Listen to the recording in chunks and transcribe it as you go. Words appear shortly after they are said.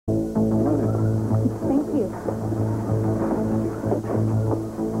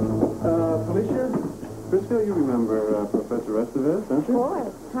Felicia, you remember Professor Estevez, don't you? Of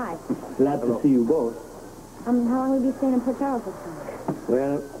course. Hi. Glad to see you both. How long will you be staying in Port Charles this time?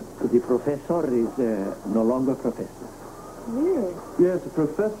 Well, the professor is no longer professor. Really? Yes, the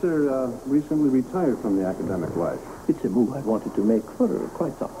professor recently retired from the academic life. It's a move I've wanted to make for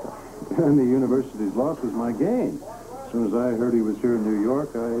quite some time. And the university's loss was my gain. As soon as I heard he was here in New York,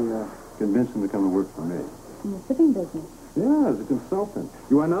 I convinced him to come and work for me. In the shipping business? Yeah, as a consultant.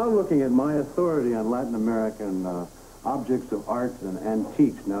 You are now looking at my authority on Latin American objects of art and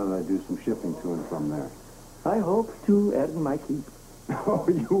antiques now that I do some shipping to and from there. I hope to earn my keep. Oh,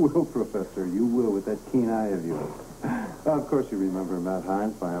 you will, Professor. You will, with that keen eye of yours. Of course, you remember Matt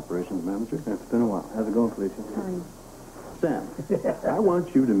Hines, my operations manager. It's been a while. How's it going, Felicia? Fine. Sam, I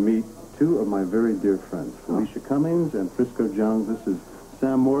want you to meet two of my very dear friends, Felicia Cummings and Frisco Jones. This is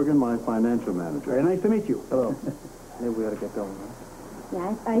Sam Morgan, my financial manager. Very nice to meet you. Hello. Maybe we ought to get going, huh?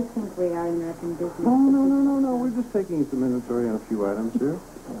 Yeah, I think we are American business. Oh, no. We're just taking some inventory on a few items here.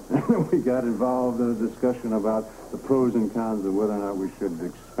 And then we got involved in a discussion about the pros and cons of whether or not we should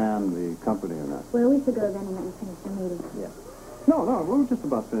expand the company or not. Well, we should go then and let you finish the meeting. Yeah. No, we're just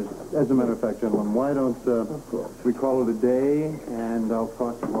about finished. As a matter of fact, gentlemen, why don't we call it a day, and I'll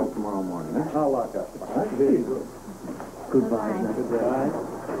talk to you all tomorrow morning. Eh? I'll lock up. All right? Very good. Goodbye. Bye-bye. Goodbye.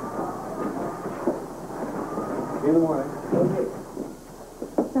 See you in the morning. Okay.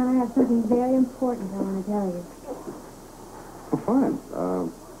 Son, I have something very important I want to tell you. Oh, fine.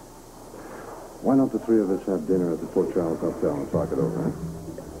 Why don't the three of us have dinner at the Port Charles Hotel and talk it over? Eh?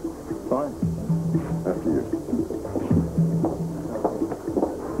 Fine. After you.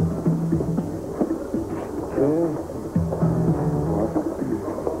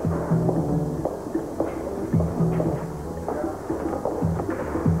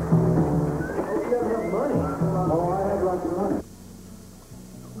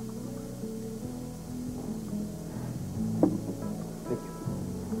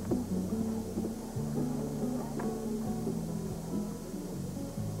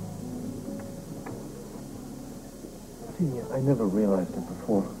 Celia, I never realized it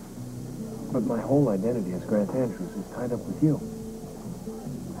before, but my whole identity as Grant Andrews is tied up with you.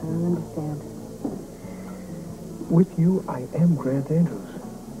 I don't understand. With you, I am Grant Andrews.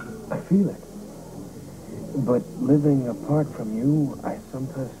 I feel it. But living apart from you, I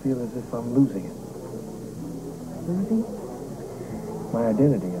sometimes feel as if I'm losing it. Losing? My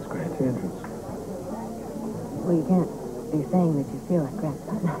identity as Grant Andrews. Well, you can't be saying that you feel like Grant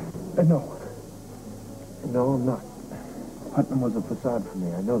Putnam. No. No, I'm not. Putnam was a facade for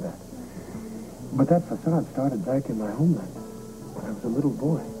me, I know that. But that facade started back in my homeland, when I was a little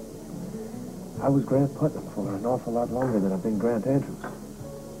boy. I was Grant Putnam for an awful lot longer than I've been Grant Andrews.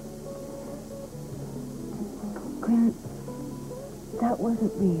 Grant, that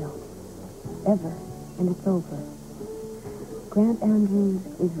wasn't real. Ever. And it's over. Grant Andrews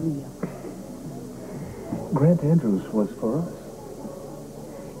is real. Grant Andrews was for us.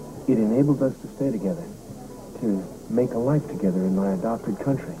 It enabled us to stay together, to make a life together in my adopted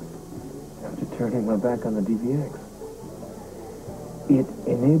country, after turning my back on the DVX. It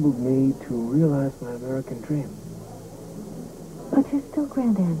enabled me to realize my American dream. But you're still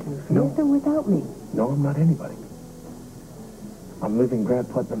Grant Andrews. No. With or without me. No, I'm not anybody. I'm living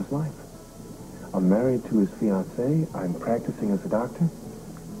Grant Putnam's life. I'm married to his fiancée. I'm practicing as a doctor.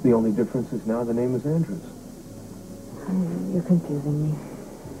 The only difference is now the name is Andrews. You're confusing me.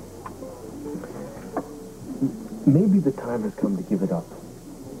 Maybe the time has come to give it up.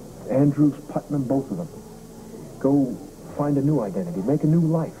 Andrews, Putnam, both of them. Go find a new identity. Make a new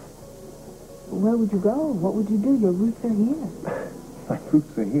life. Where would you go? What would you do? Your roots are here. My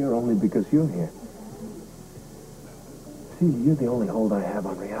roots are here only because you're here. Celia, you're the only hold I have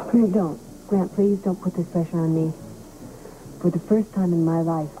on reality. No, don't. Grant, please don't put this pressure on me. For the first time in my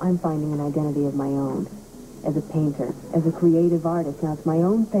life, I'm finding an identity of my own. As a painter, as a creative artist. Now, it's my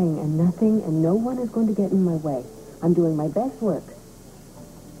own thing, and nothing and no one is going to get in my way. I'm doing my best work.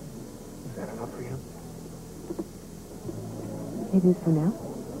 Is that enough for you? It is for now.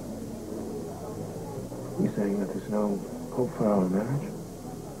 You saying that there's no hope for our marriage?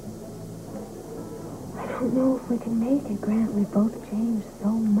 I don't know if we can make it, Grant. We both changed so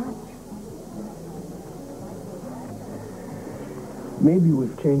much. Maybe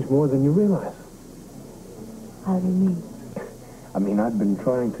we've changed more than you realize. How do you mean? I mean, I've been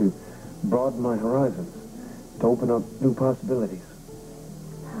trying to broaden my horizons, to open up new possibilities.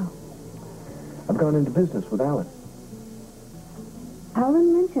 How? I've gone into business with Alan.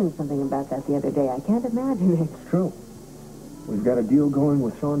 Alan mentioned something about that the other day. I can't imagine it. It's true. We've got a deal going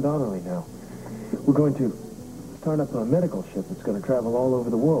with Sean Donnelly now. We're going to start up a medical ship that's going to travel all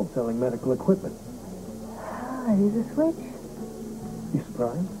over the world selling medical equipment. Ah, it is a switch. You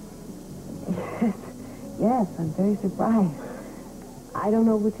surprised? Yes, I'm very surprised. I don't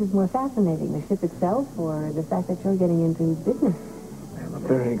know which is more fascinating, the ship itself or the fact that you're getting into business. I'm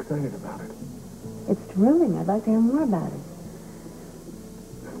very excited about it. It's thrilling. I'd like to hear more about it.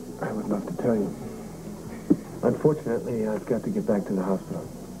 I would love to tell you. Unfortunately, I've got to get back to the hospital.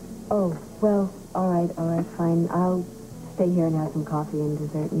 Oh, well, all right, fine. I'll stay here and have some coffee and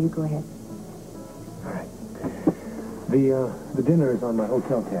dessert, and you go ahead. All right. The dinner is on my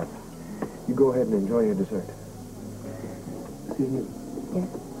hotel tab. You go ahead and enjoy your dessert. See you. Yes.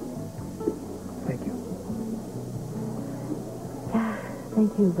 Thank you.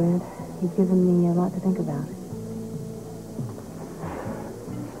 Thank you, Brent. You've given me a lot to think about.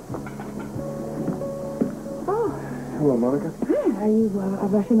 Hello, Monica. Are you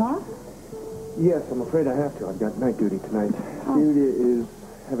rushing off? Yes, I'm afraid I have to. I've got night duty tonight. Celia is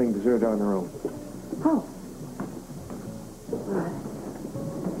having dessert on her own. Oh.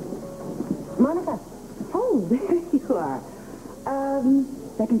 Monica. Oh, there you are.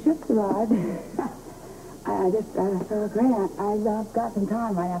 Second shift arrived. I just saw a grant. I've got some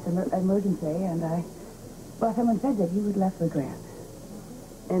time right after emergency, and well, someone said that you had left the grant.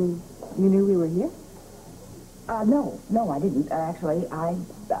 And you knew we were here? No, I didn't. Actually, I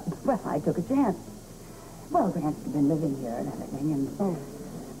took a chance. Well, Grant's been living here and everything, and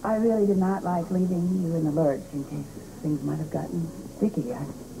I really did not like leaving you in the lurch in case things might have gotten sticky.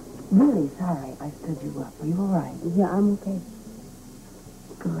 I'm really sorry I stood you up. Are you all right? Yeah, I'm okay.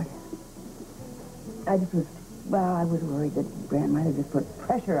 Good. I was worried that Grant might have just put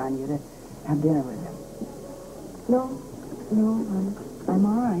pressure on you to have dinner with him. No, I'm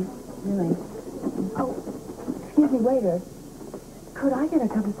all right, really. Oh, excuse me, waiter. Could I get a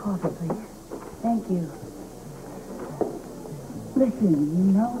cup of coffee, please? Thank you. Listen,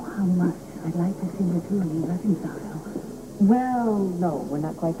 you know how much I'd like to see the two of you reconcile. Well, no, we're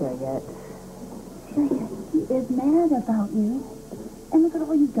not quite there yet. Celia, he is mad about you. And look at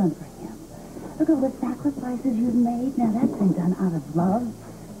all you've done for him. Look at all the sacrifices you've made. Now, that's been done out of love.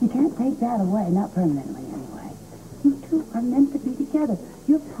 You can't take that away, not permanently anyway. You two are meant to be together.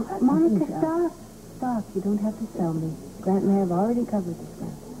 You're Monica, stop. You don't have to tell me. Grant and I have already covered this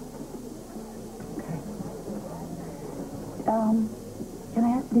ground. Okay. Can I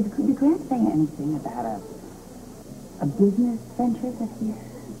ask, did Grant say anything about a business venture that he's...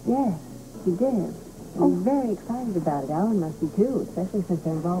 Yes, he did. And he's very excited about it. Alan must be too, especially since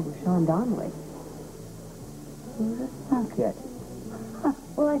they're involved with Sean Donnelly. Well, that sounds good.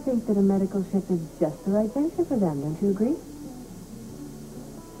 Well, I think that a medical ship is just the right venture for them. Don't you agree?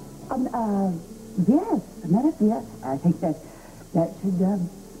 Yes, yes. I think that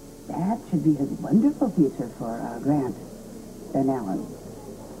should be a wonderful future for Grant and Alan.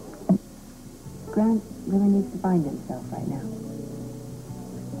 Grant really needs to find himself right now.